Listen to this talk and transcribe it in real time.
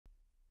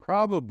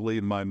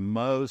Probably my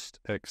most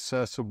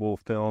accessible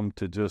film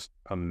to just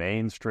a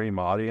mainstream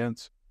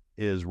audience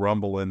is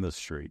Rumble in the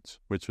Streets,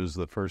 which was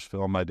the first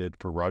film I did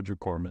for Roger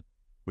Corman.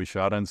 We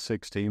shot in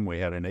 16. We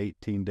had an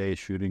 18-day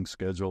shooting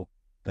schedule.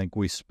 I think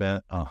we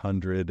spent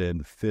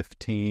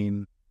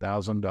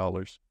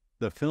 $115,000.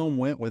 The film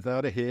went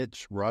without a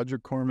hitch. Roger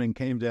Corman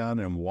came down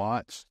and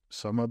watched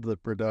some of the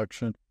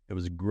production. It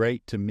was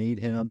great to meet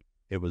him.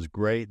 It was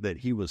great that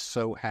he was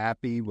so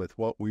happy with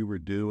what we were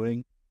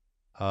doing.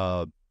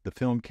 The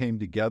film came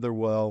together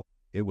well.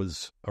 It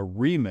was a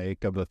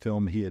remake of a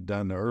film he had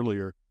done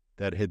earlier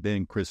that had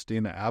been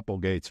Christina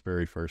Applegate's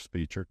very first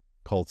feature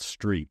called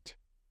Street.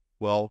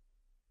 Well,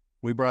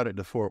 we brought it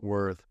to Fort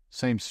Worth.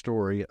 Same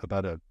story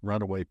about a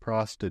runaway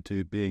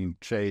prostitute being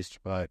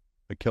chased by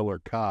a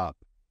killer cop.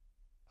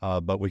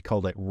 But we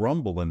called it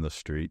Rumble in the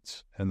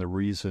Streets. And the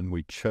reason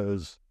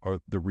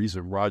the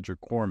reason Roger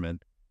Corman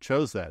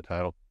chose that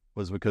title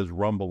was because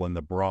Rumble in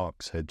the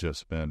Bronx had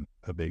just been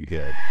a big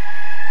hit.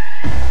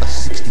 A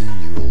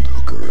 16-year-old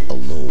hooker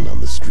alone on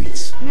the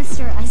streets.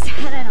 Mister, I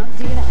said I don't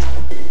do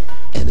that.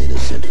 An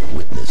innocent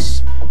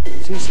witness.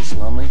 Jesus,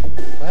 Lumley.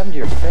 What happened to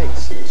your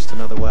face? Just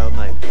another wild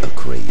night. A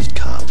crazed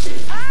cop.